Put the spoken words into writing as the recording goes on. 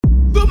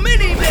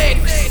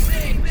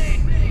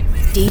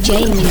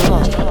DJ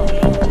Mob.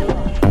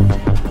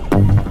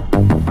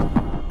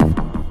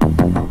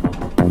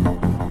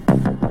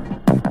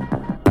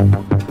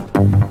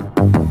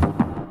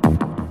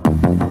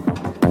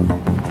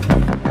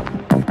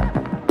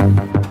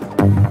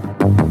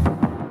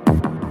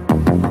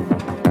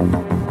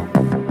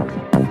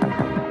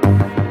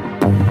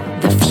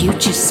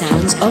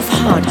 Sounds of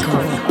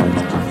hardcore.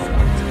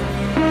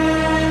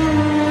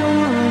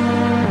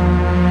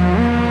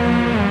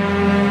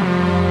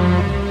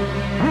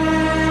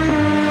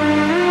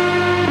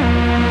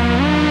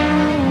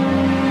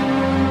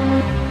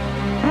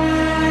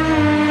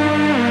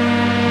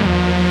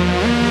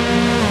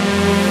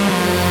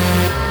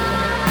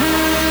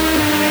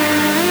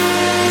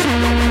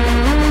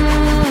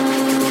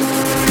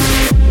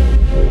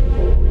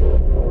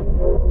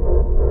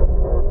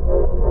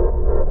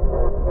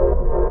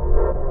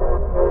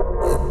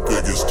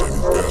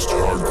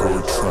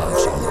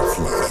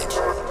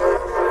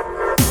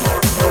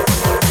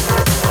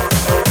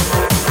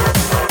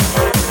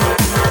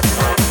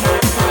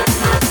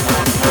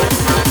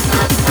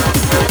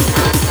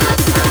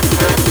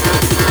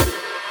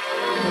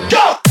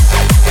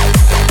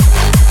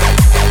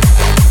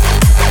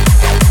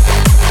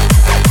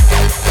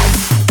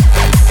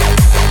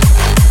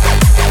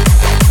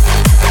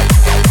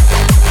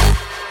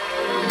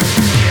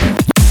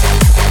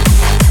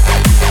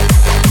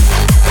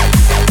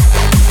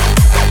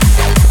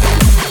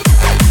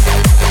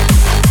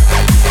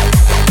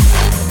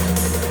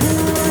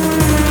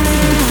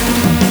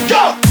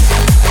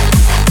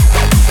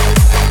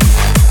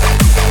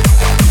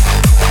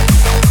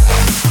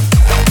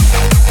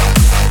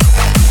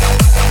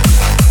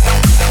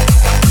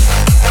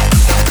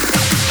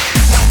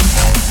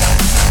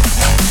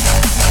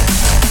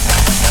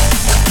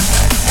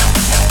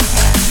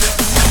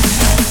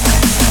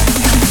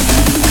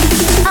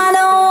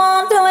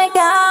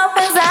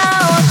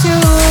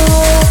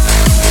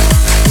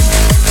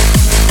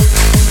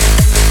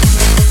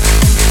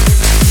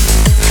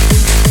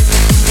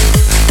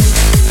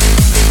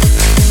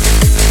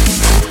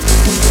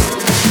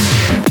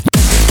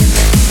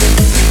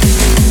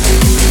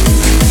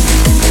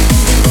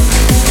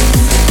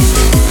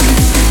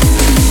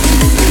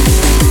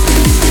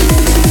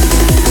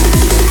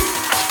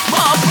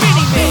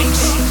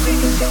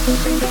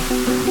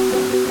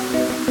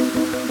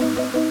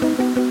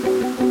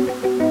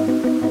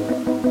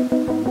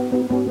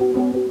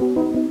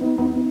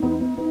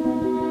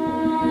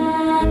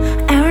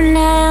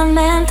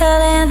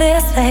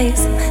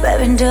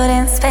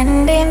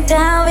 Spending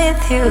time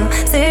with you,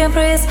 see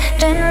breeze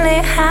gently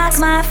hugs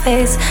my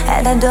face,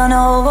 and I don't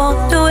know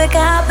what to wake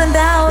up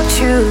without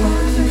you.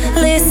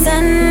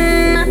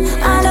 Listen,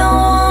 I don't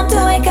want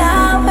to wake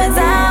up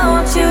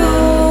without you.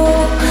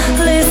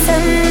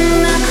 Listen,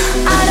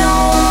 I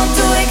don't want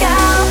to wake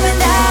up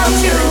without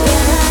you.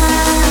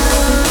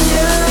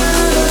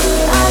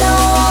 I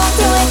don't want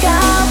to wake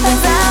up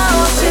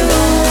without you.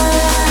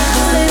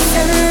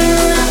 Listen,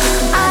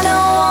 I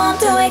don't want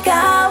to wake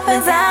up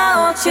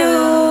without you.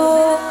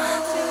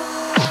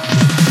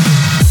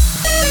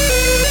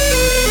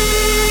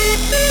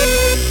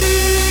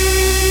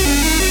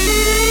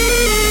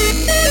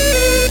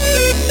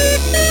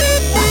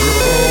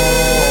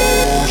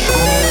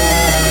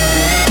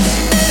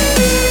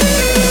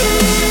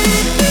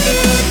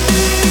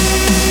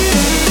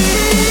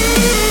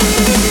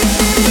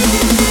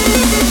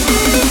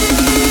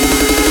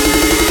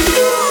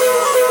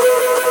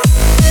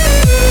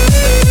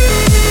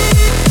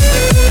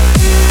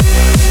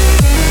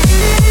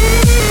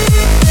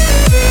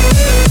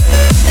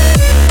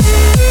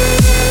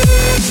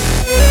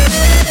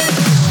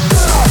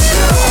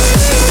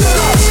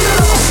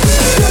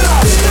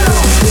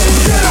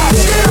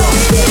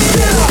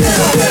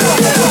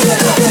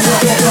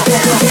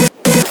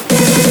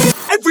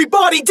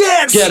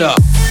 Get up.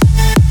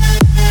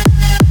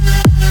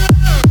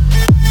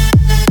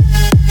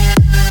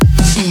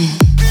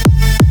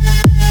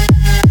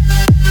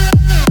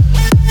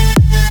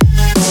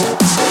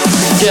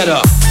 Get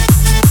up.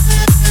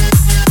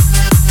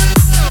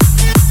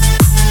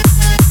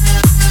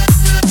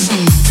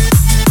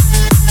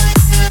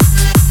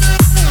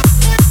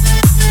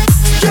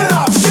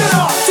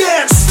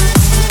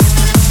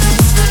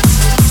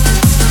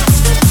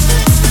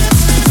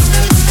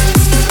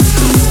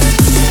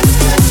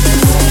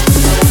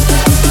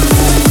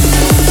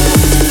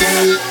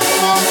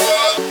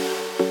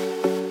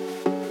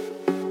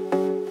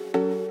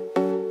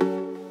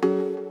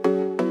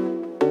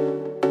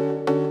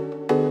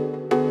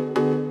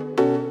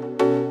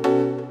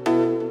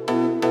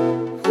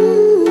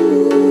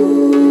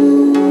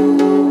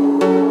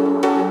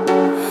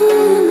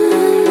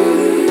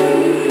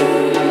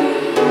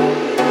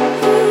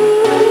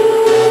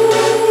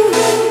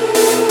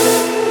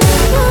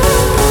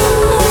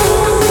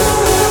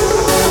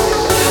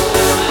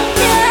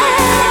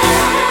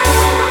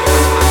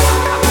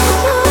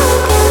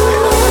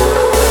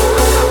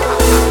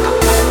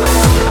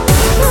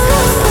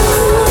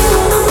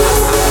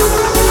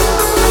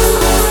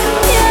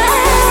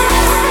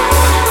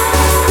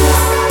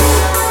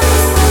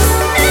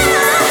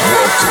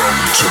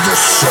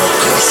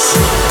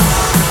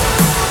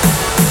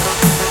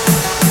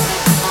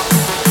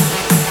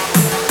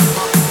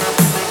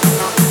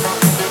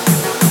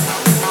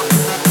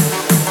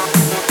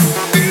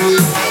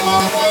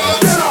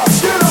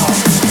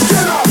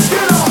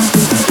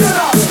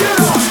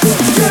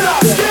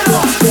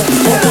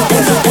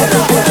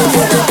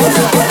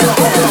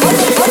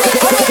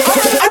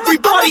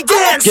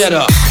 dance? Get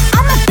up.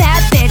 I'm a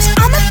bad bitch,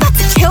 I'm about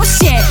to kill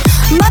shit.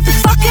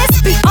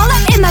 Motherfuckers be all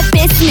up in my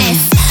business.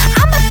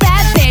 I'm a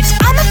bad bitch,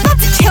 I'm about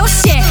to kill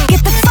shit.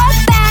 Get the fuck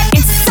back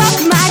and suck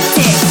my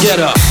dick. Get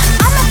up.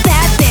 I'm a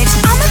bad bitch,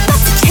 I'm about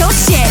to kill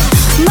shit.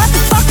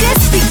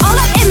 Motherfuckers be all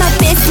up in my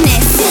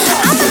business.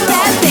 I'm a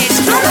bad bitch,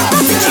 I'm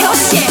about to kill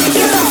shit.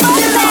 Get the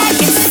fuck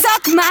back and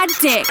suck my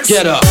dick.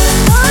 Get up.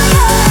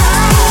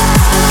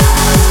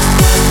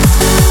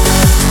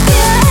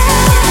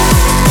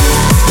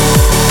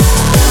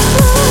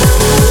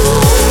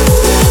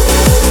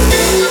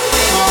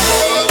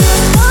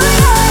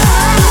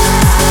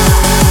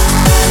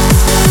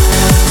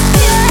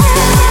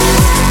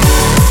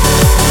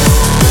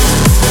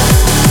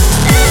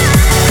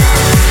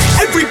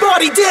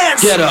 Everybody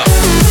dance. Get up.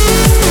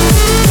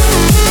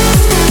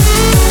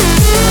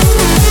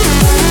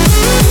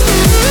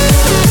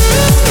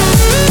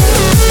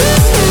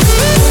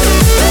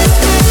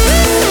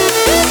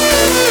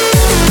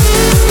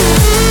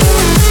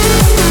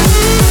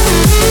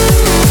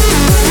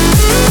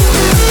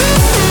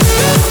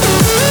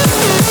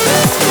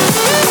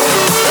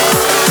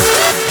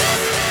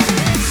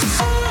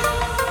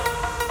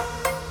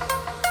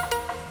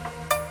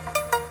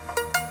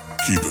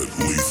 Keep it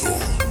lethal.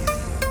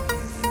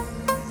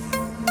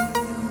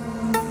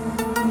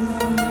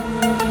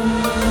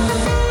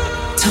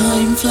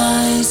 Time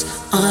flies,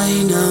 I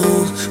know,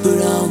 but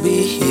I'll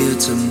be here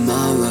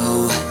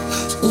tomorrow.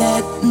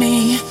 Let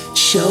me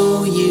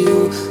show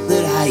you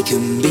that I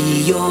can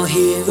be your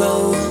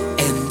hero.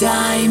 And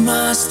I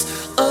must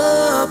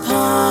apologize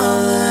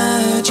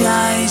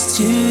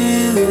to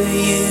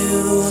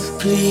you.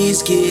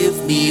 Please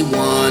give me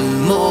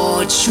one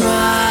more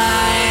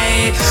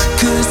try.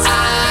 'Cause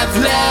I've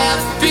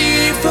left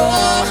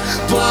before,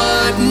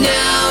 but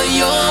now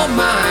you're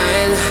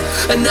mine.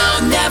 And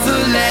I'll never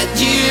let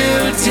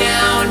you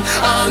down.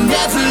 I'll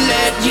never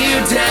let you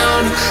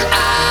down.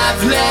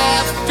 I've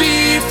left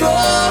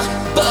before,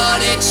 but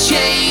it's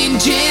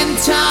changing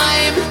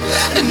time.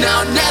 And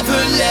I'll never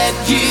let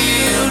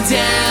you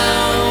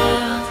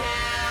down.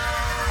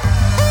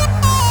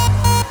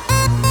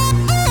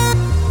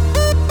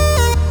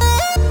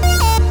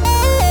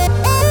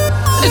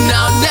 And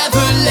I'll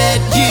never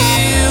let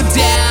you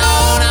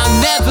down. I'll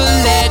never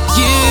let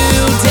you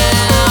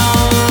down.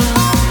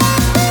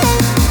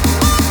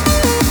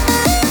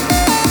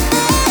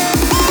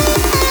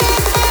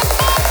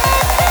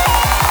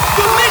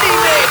 The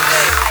Minimix.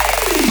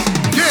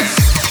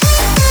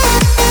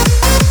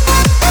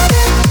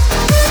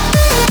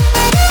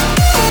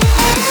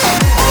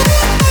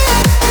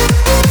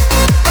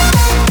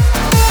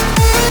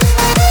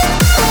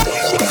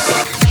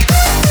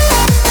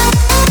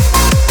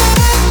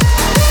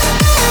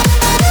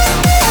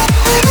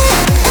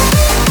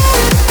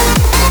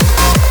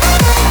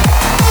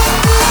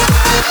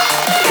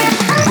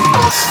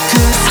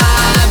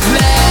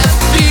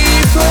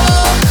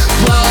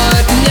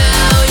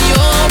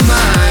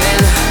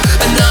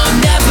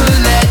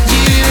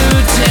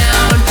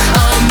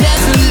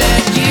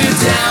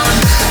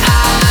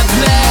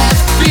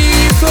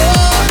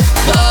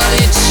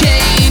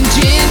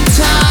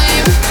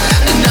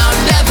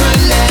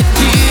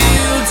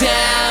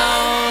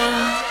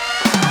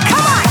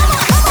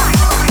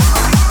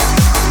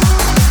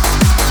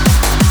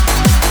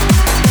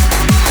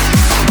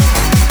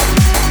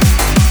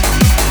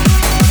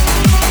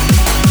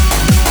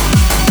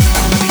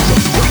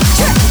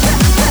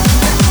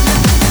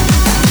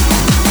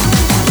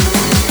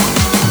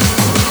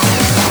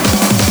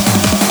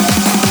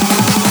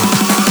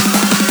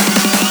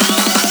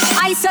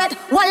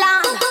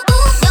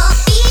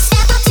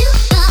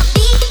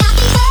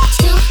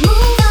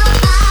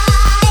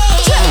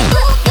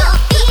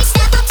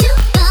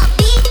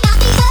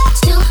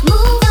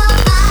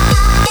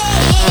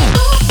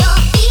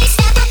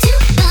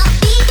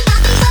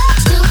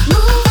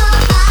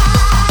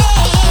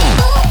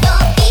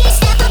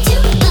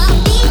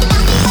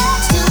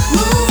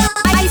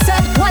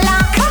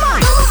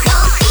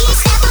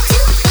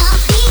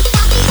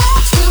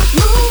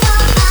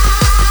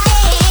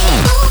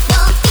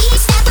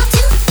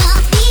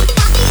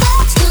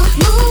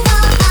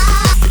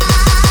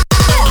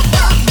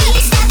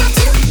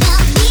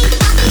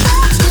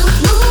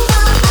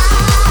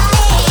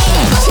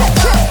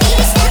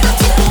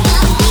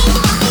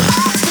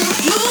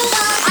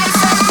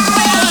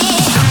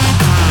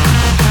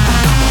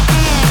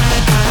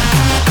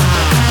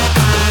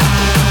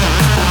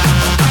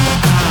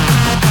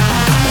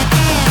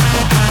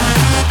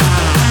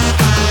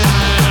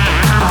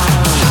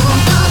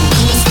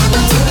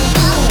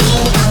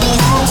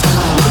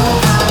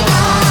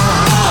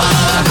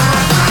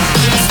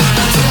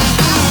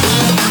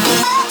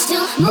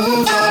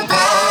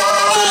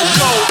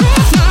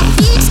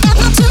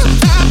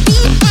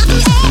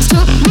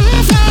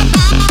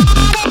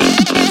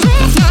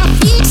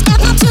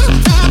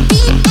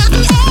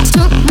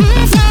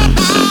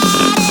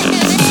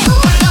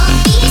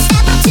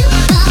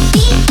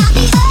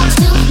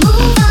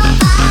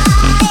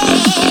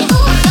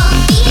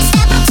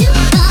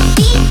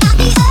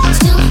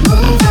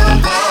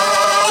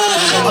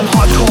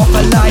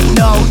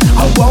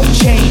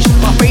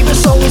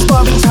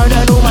 mommy turn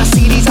on all my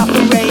CDs up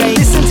the rave.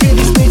 Listen to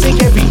this music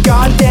every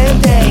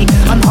goddamn day.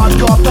 I'm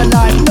hardcore for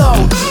life, no.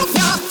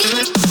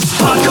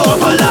 Hardcore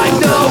for life,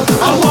 no.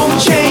 I won't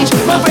change.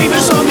 My favorite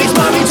song is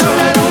mommy turn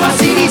on all my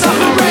CDs up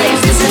the rave.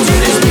 Listen to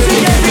this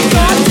music every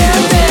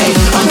goddamn day.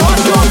 I'm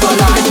hardcore for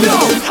life, no.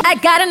 I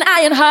got an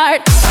iron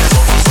heart.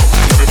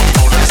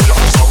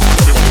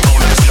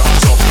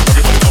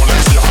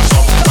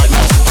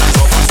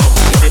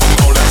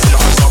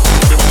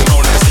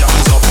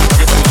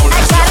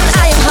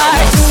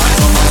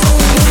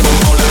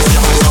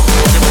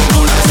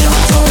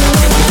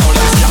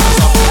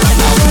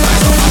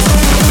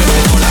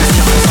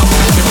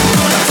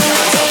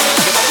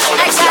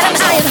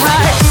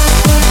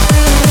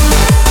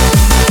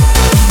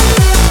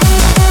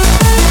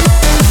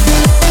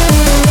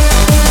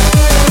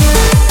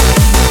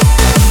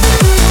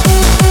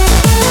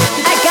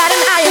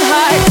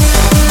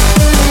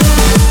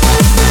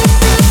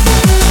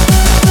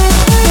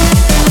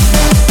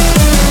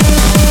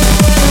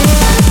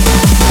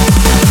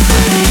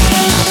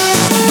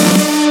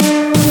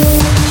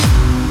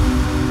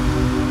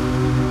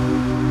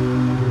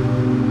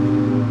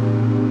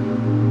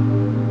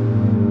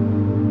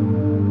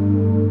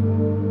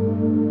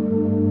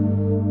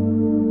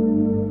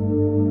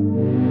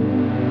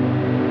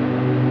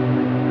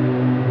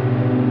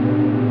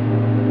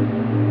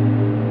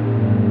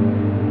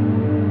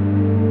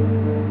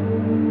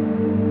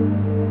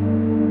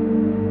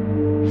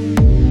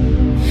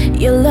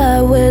 Your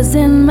love was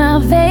in my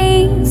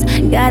veins,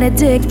 got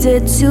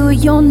addicted to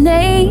your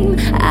name.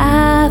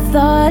 I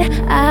thought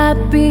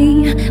I'd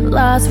be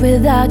lost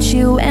without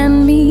you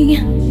and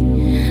me.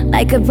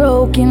 Like a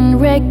broken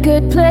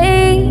record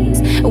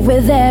plays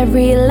with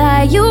every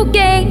lie you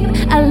gave.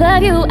 I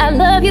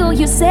love you,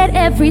 you said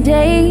every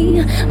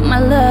day. My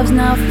love's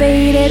now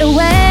faded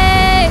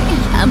away.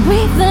 I'm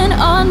breathing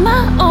on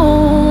my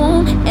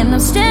own, and I'm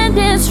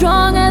standing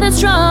strong at a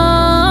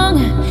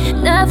strong.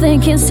 Nothing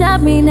can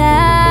stop me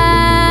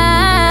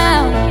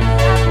now.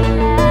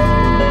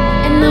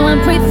 And now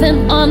I'm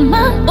breathing on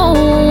my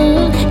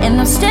own, and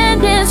I'm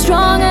standing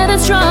strong at a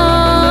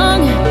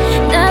strong.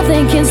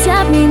 Nothing can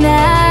stop me now.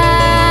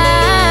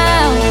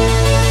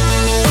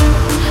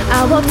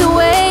 I walked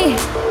away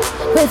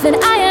with an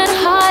iron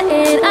heart,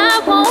 and I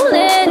won't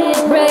let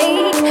it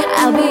break.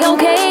 I'll be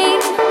okay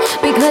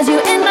because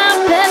you're in my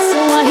bed, so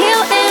I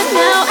heal it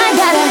now. I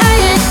got an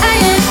iron heart.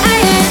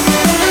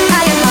 I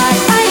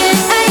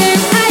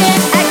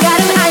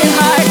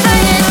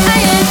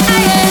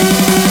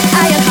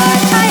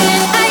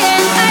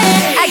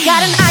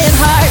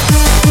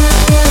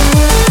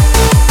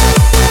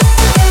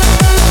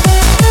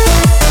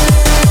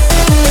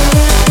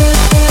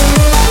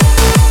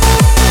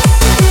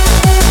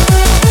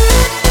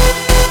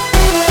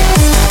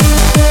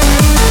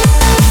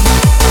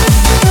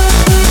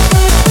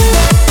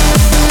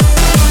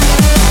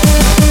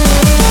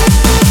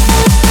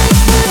got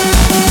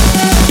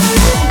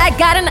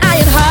an iron heart.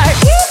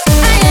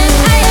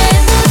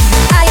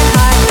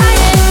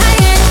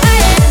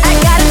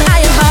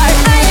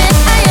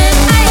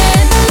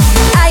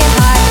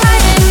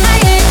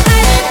 Iron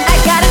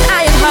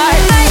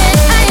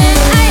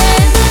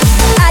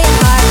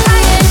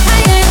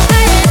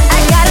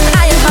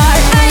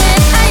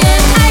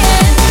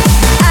heart.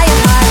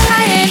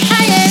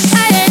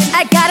 I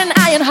got an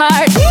iron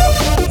heart.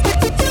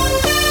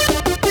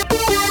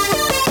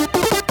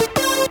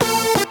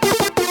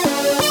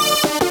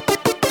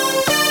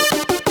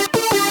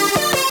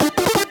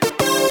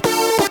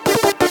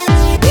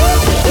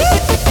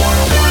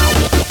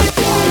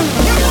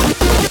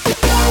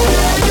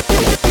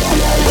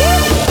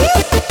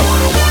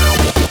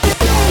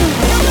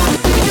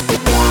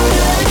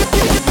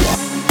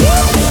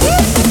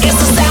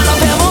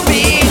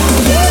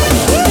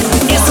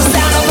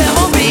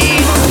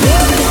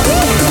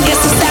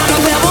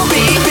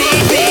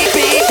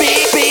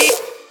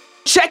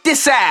 Check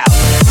this out.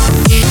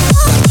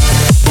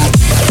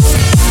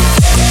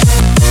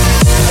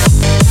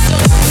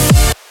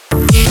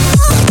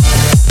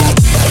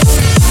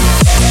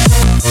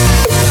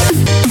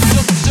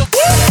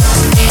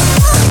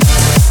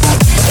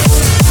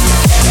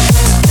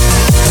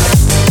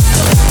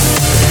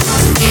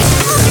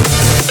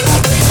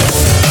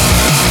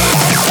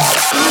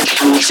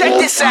 Check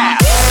this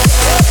out.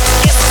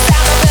 It's the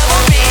sound of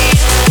M.O.B.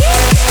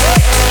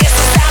 It's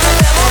the sound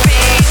of M.O.B.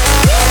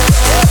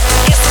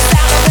 It's the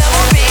sound of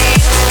M.O.B.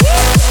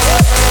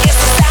 It's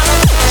the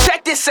sound of.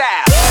 Check this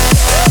out.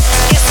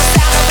 It's the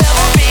sound of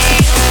M.O.B.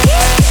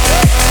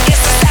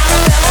 It's the sound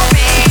of M.O.B.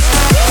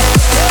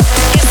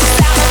 It's the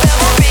sound of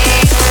M.O.B.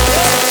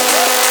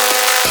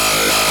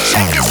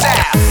 Check this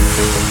out.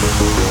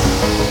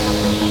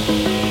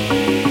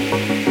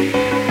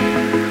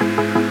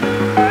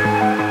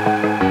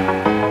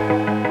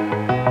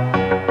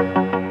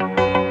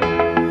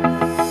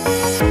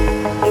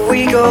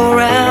 We go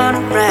round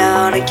and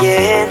round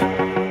again.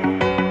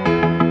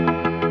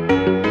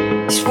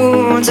 These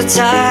wounds are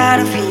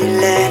tired of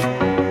healing.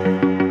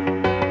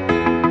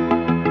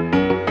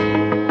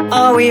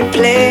 Are we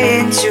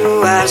playing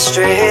to our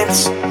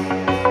strengths?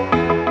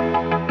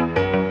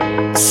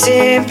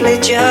 simply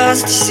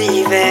just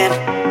deceiving.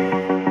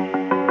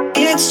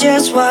 It's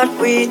just what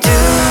we do.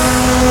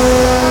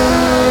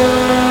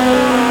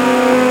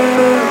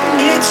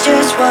 It's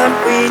just what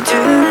we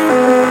do.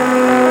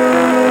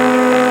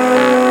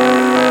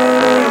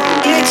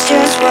 It's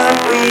just what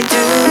we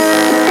do.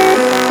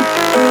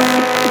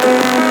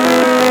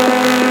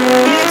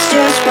 It's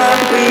just what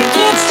we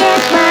do.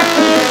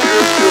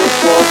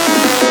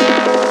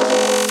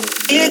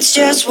 It's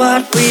just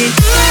what we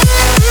do. It's just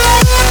what we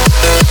do.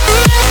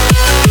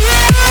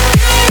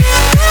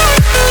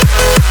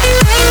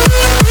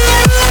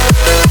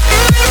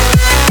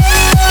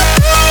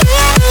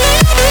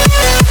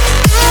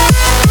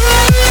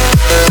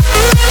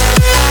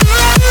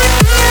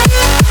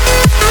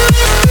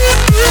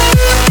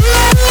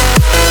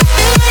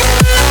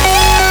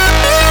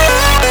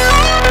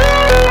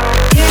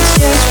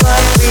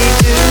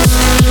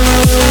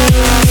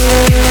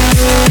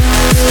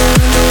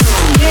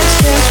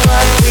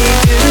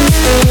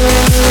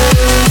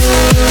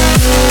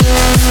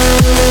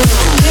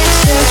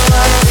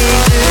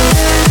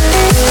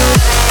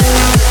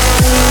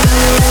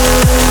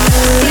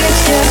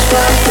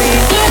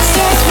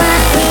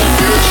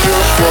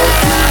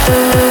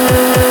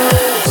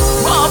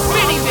 Mob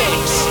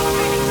Minimix.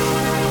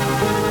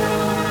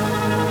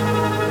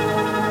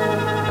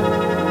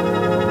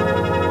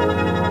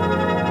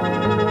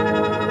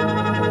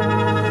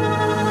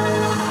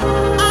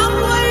 I'm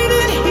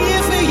waiting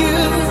here for you,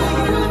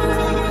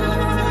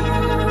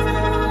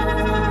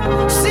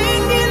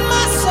 singing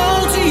my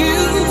song to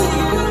you.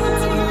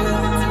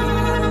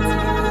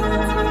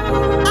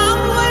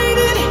 I'm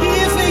waiting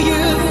here for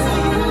you.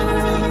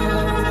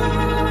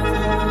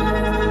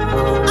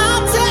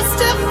 I'll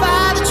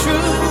testify the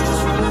truth.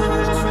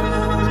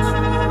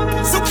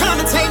 So come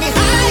and take me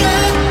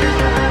higher,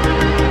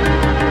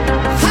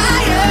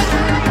 higher.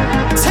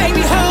 Take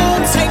me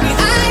home, take me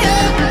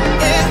higher,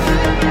 yeah.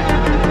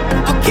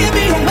 I'll give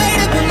you a way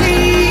to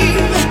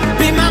believe.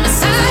 Be my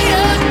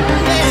Messiah,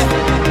 yeah.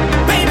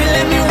 Baby,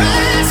 let me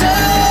rise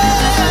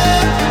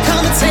up.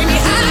 Come and take me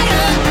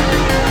higher.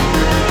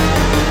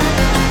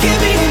 I'll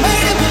give you a way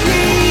to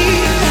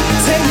believe.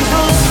 Take me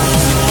home.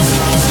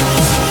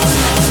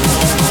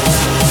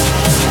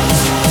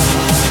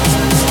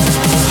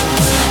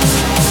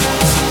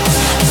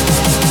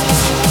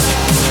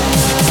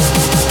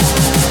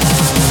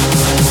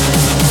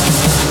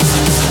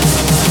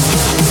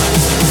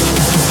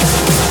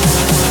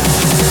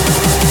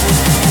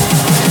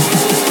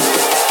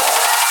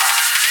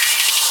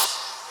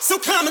 So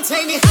come and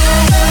take me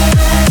higher,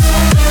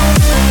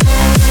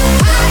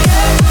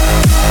 higher.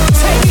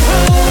 Take me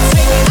home,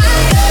 take me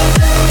higher,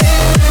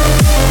 yeah.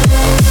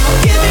 I'll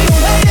give you a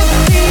way to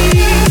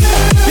believe.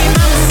 Be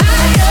my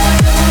Messiah,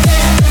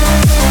 yeah.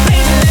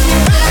 Baby, let me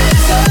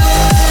rise up.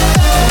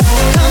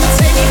 Come and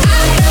take me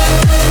higher.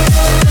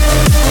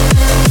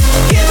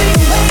 Give me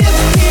a way to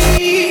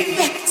believe.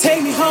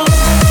 Take me home.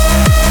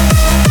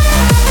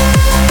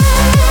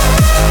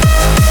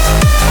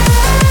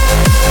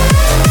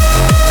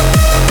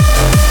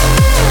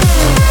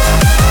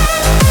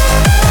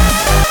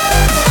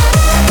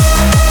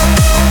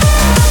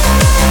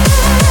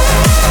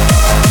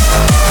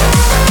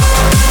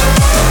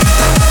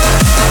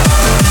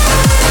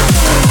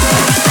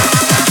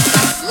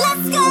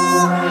 Let's go.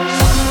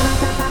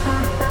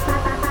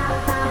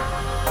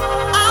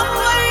 I'm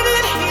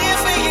waiting here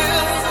for you,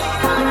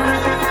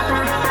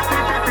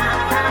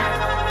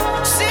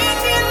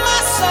 singing my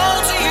song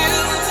to you.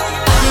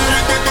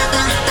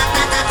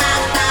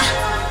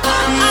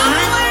 I'm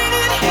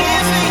waiting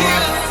here for you.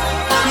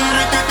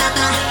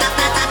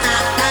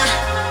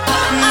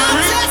 I'll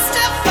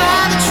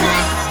testify the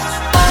truth.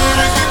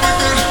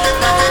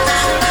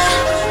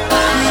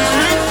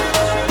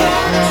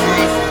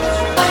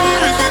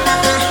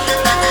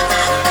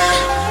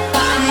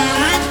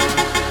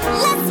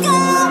 Let's go.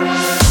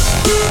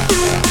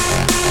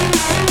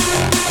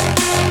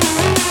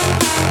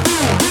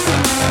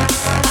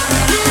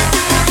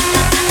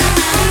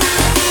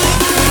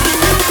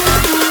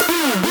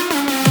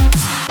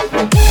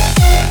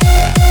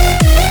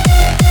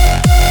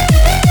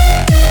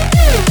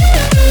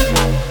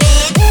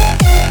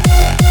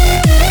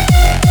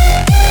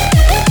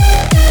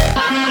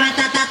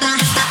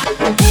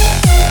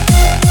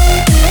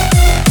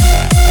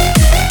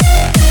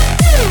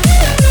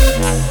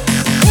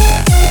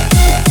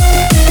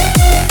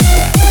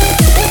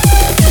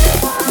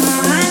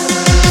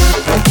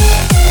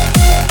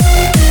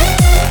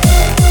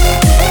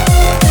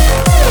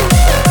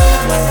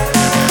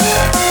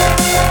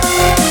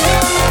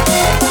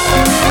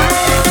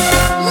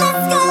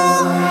 Let's go.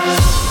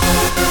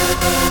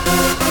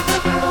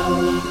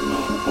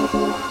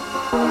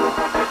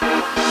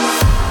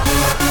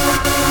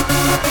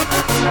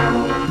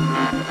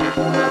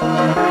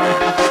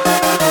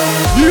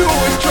 You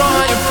always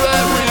try and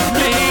flirt with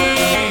me.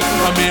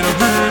 I'm in a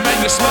room and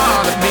you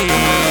smile at me.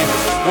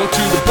 Go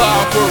to the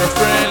bar for a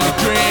friendly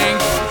drink,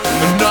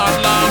 and not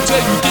long till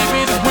you give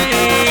me the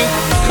wink.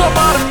 Come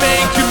on and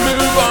make you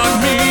move on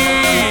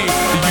me.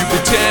 You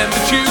pretend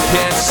that you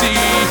can't see.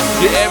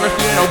 Yeah,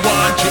 everything I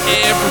want, you're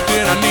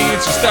everything I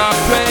need. So stop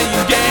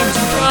playing games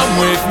and come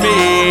with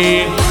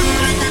me.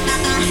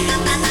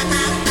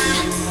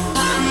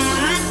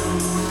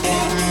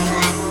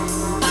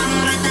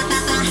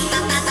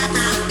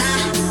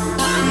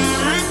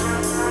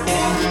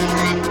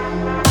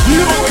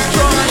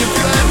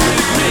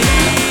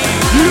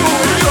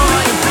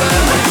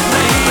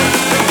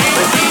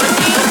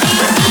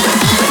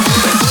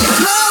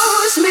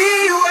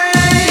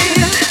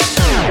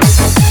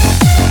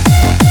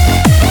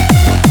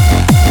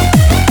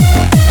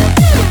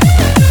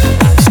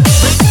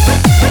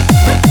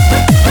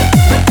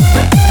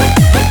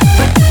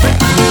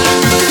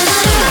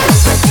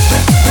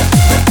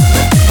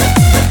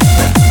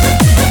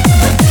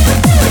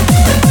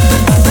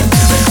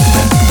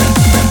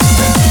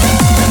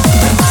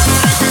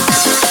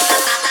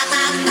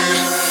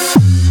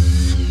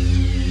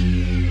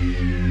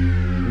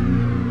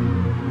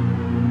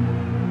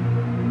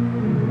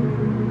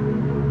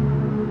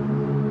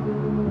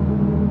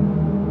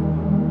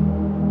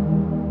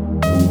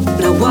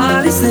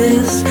 What is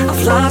this?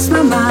 I've lost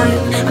my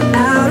mind. I'm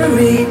out of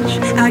reach.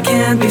 I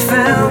can't be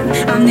found.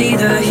 I'm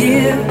neither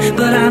here,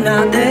 but I'm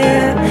not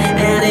there.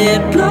 And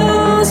it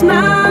blows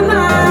my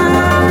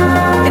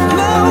mind. It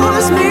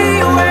blows me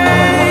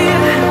away.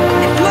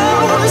 It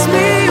blows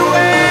me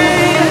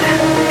away.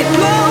 It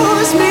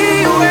blows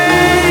me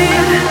away.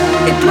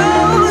 It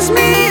blows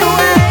me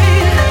away.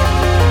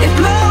 It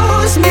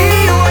blows me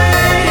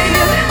away.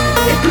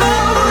 It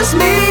blows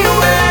me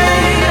away.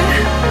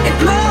 It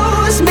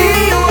blows me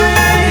away.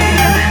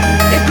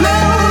 It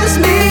blows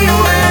me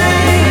away.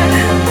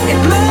 It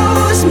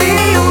blows me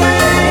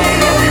away.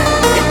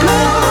 It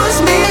blows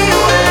me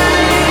away.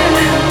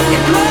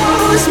 It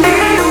blows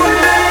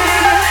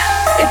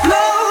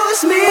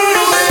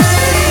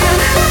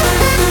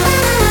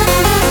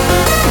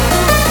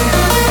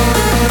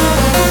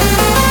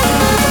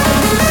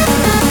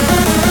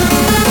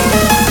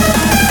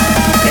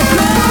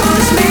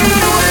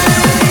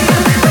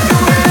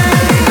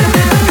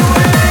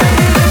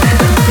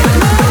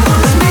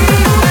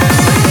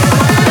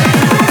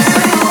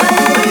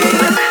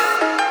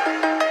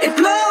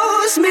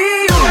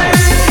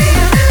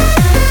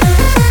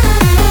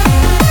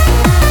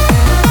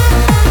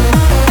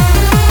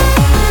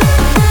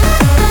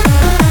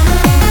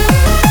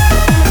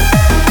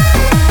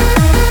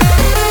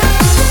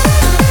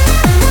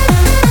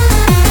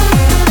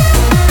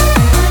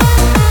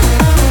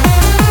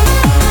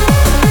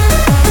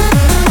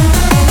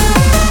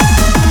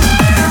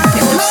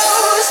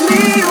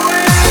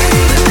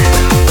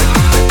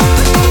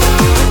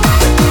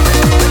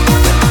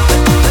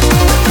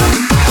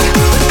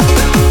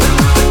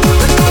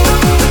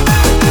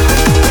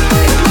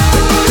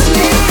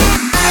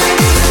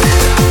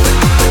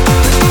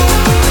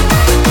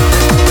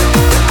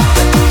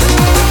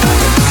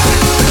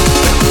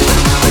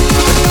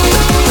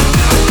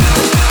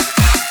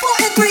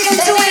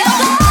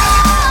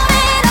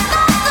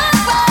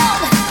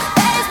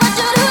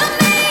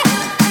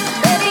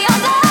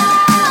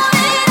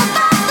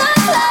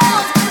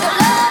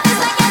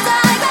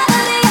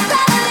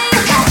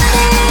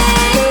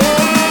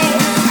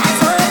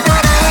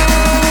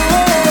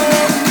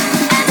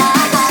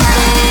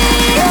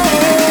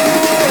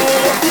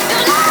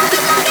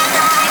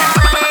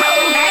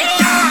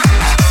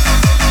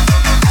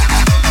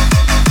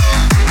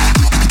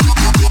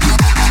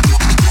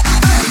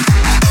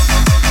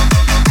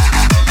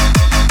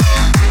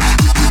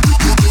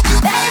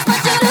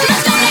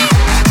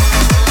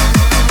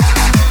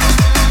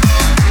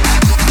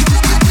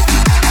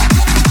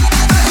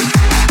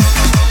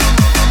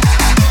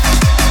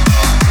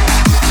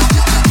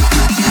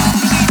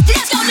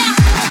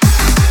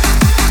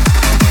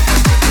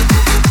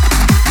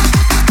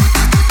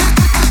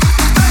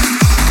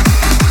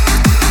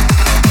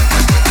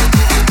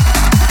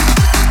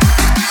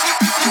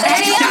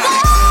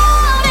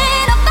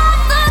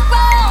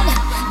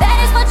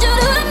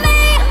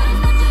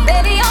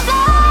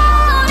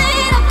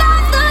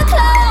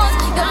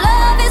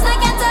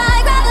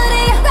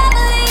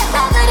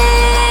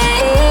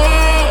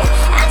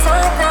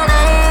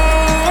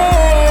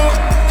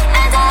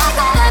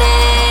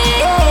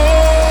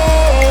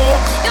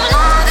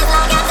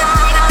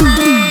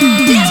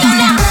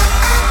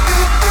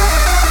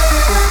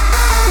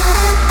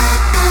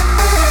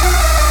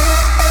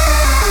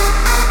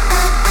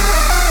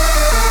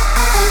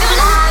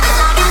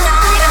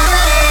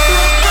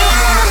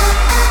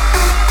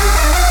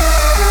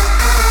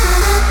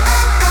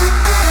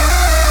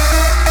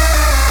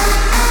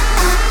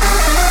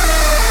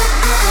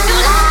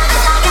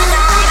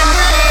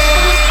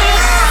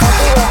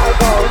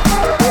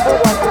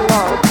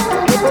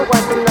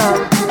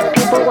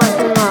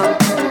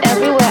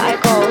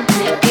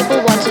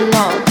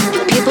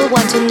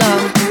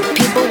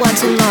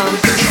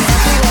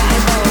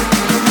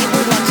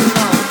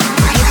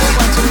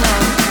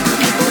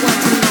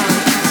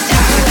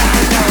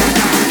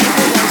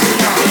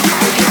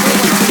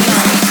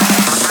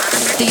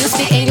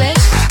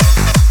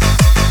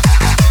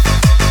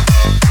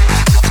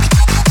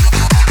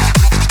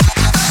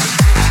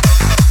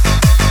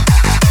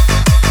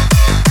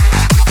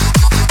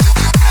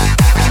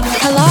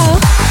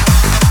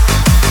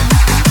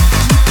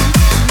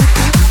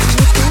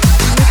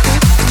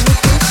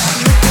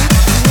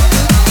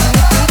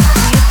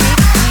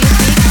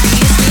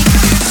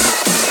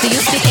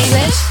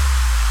English?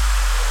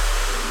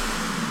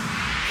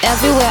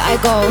 Everywhere I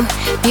go,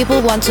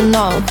 people want to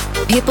know.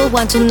 People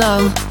want to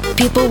know.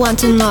 People want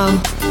to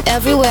know.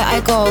 Everywhere I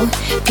go,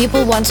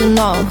 people want to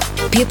know.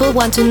 People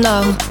want to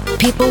know.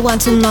 People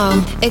want to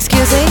know.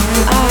 Excuse me?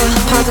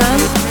 Pardon?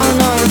 Oh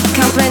no.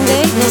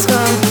 Comprende? Let's go.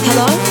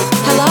 Hello?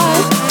 Hello?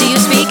 Do you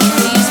speak? Do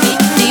you speak?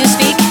 Do you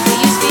speak? Do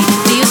you speak?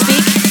 Do you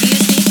speak? Do you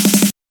speak?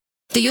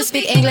 Do you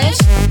speak English?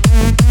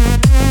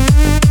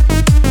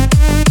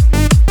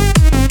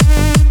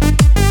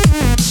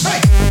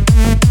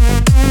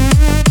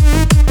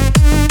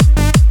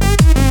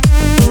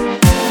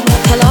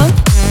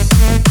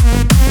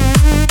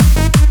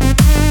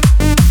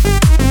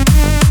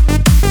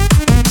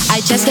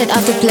 Just get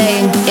off the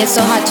plane, it's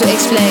so hard to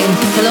explain.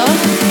 Hello?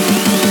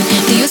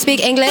 Do you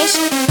speak English?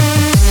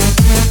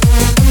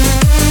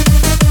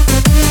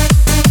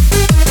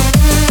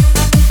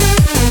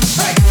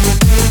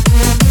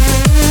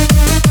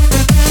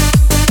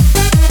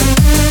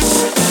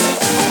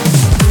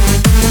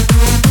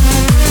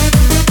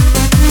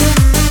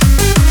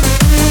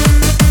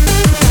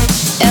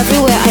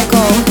 Everywhere I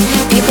go,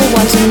 people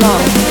want to know.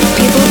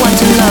 People want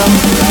to know.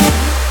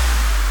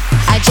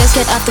 Just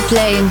get off the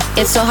plane,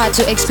 it's so hard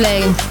to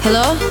explain.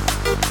 Hello?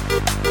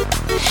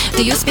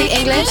 Do you speak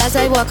English? As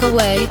I walk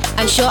away,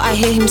 I'm sure I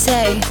hear him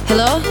say,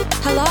 hello?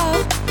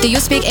 Hello? Do you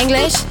speak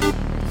English?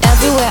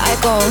 Everywhere I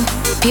go,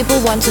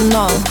 people want to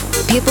know.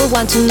 People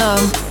want to know.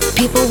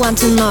 People want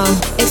to know.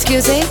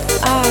 Excuse me?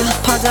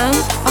 Pardon?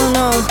 Oh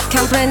no.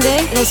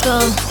 Comprende? Let's go.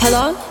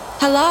 Hello?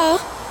 Hello?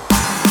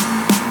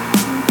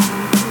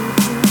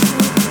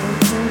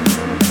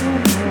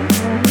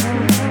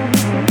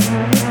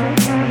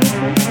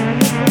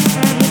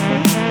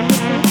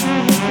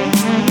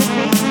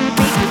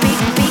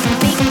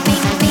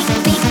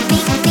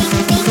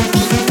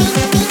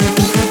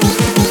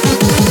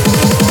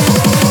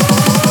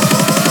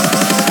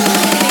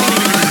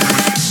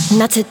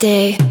 Not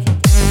today.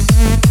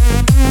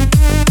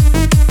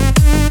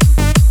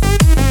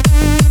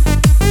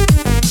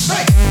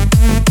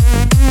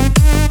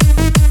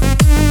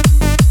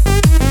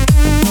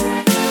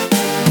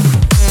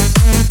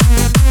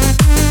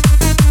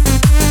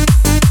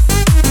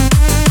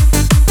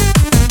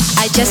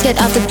 I just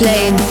get off the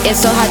plane,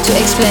 it's so hard to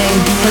explain.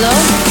 Hello?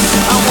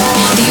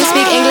 Do you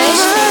speak English?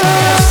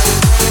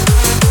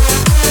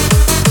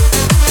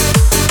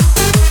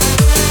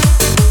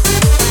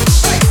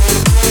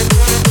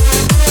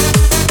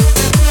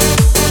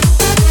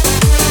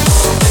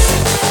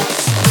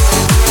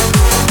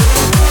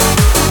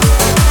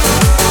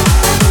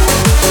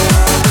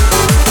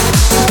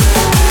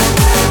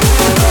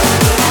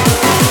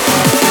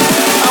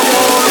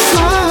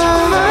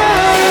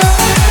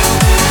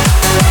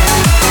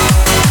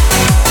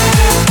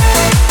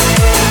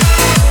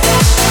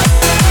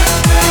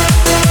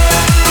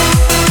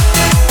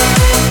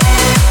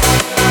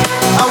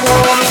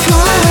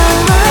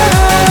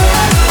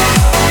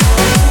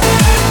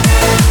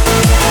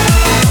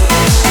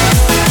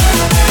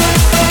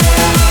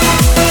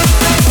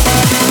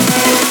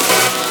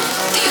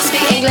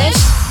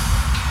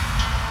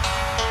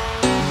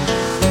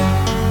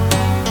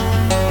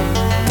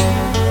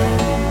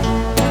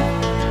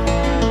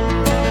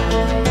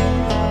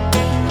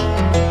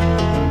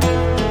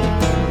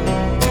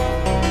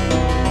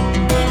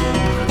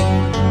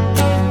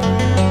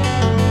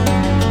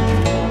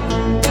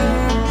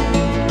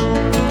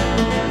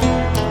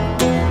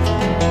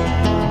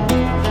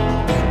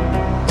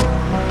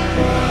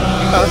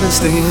 I've been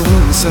staying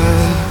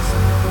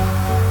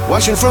inside,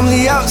 watching from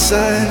the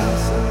outside.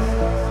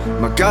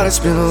 My God, it's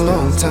been a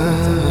long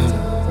time,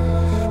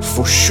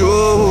 for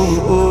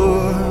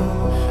sure.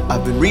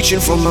 I've been reaching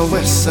for my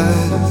west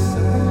side,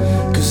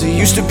 cause it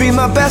used to be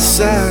my best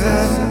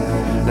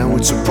side. Now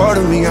it's a part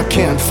of me I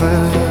can't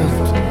find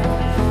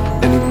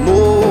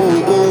anymore.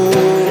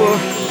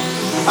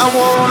 I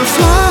wanna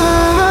fly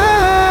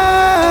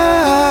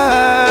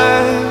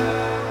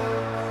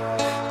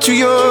to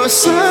your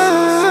side.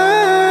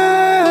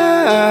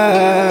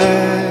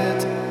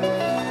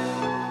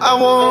 I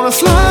wanna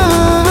fly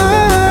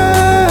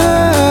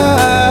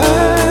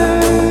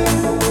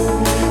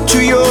to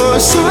your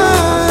side.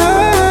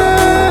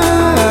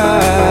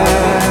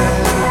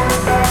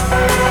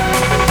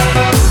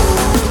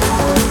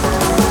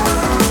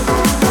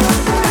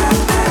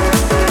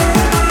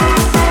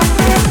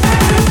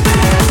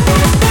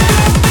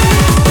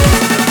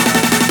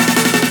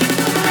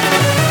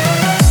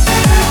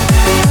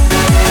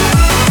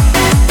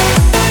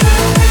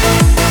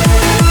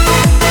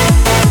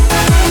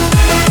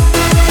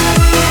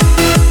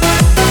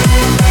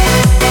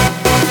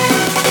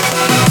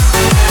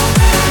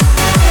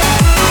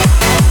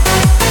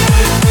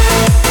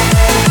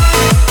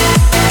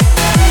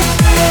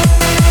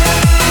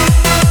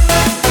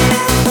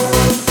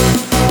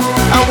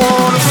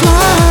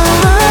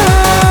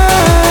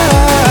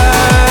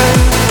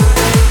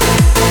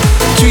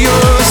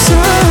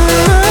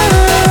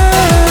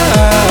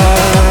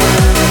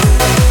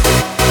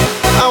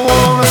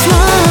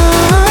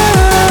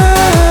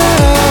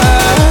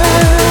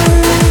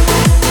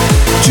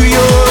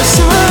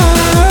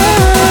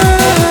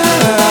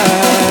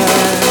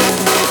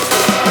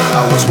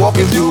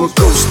 walking through a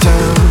ghost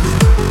town,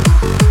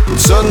 when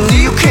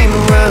suddenly you came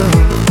around.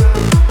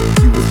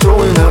 You were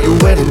throwing out your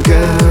wedding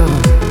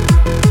gown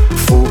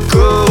for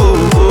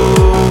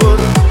good.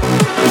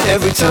 And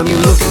every time you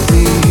look at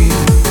me,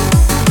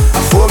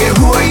 I forget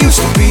who I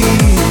used to be.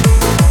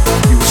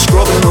 You were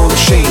scrubbing all the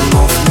shame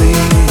off me.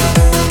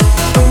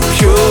 I'm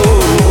pure.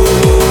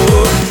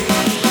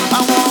 I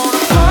wanna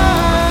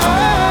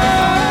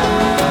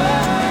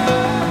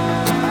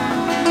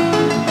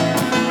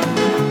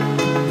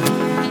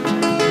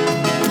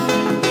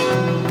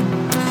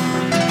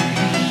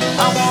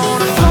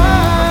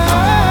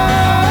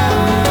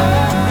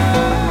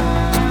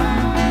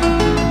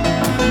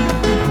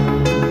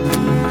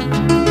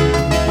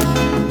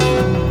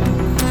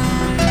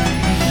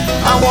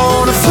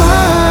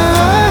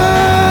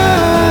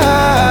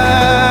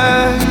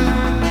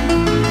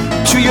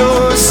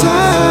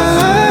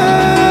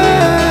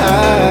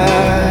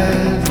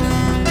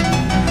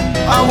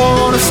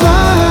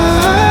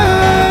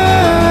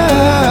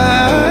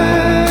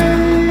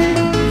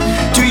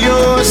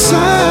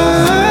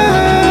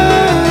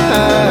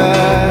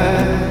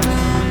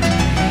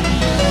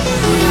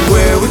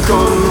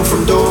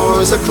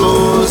are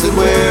closed, and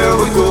where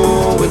we're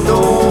going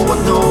no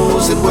one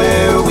knows, and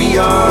where we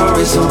are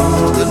is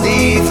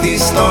underneath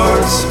these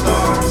stars.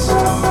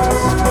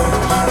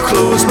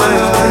 Close my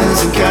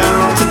eyes and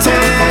count to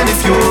 10.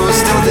 If you're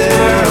still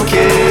there, I'll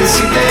kiss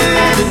you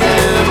then, and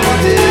then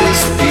we'll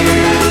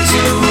disappear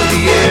into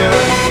the air.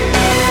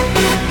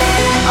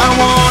 I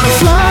wanna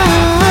fly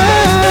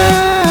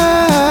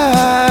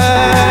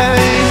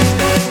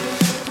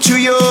to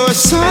your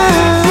side.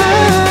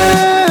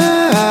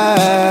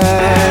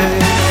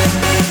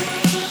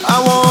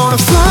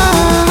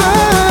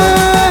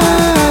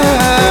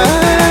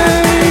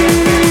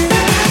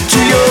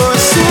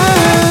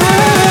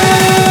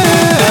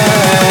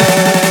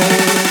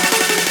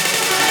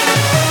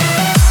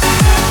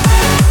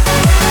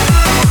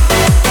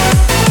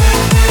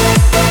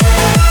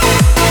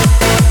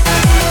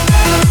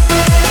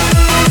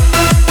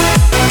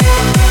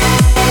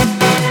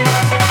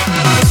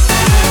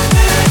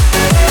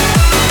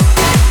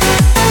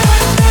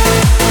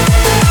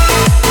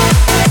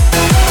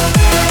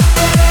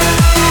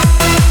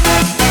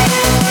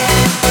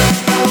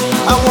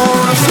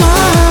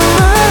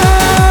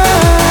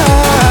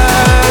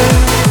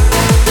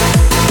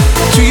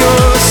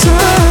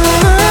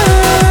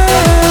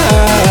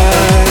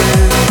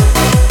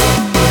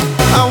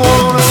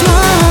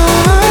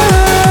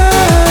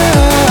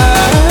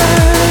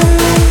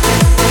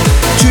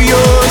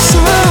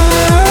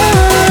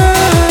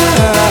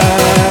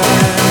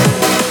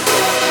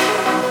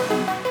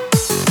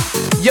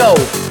 Yo,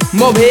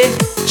 Mob here.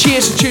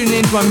 Cheers for tuning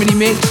in to my mini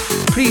mix.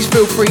 Please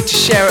feel free to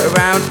share it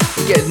around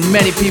and get as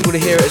many people to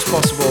hear it as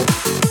possible.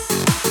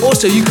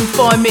 Also, you can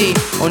find me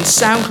on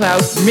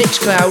SoundCloud,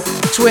 Mixcloud,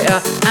 Twitter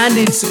and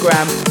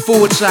Instagram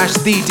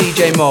 /the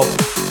DJ Mob.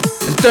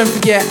 And don't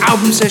forget,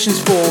 Album Sessions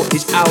 4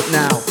 is out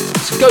now.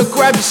 So go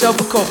grab yourself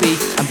a copy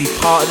and be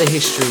part of the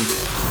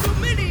history.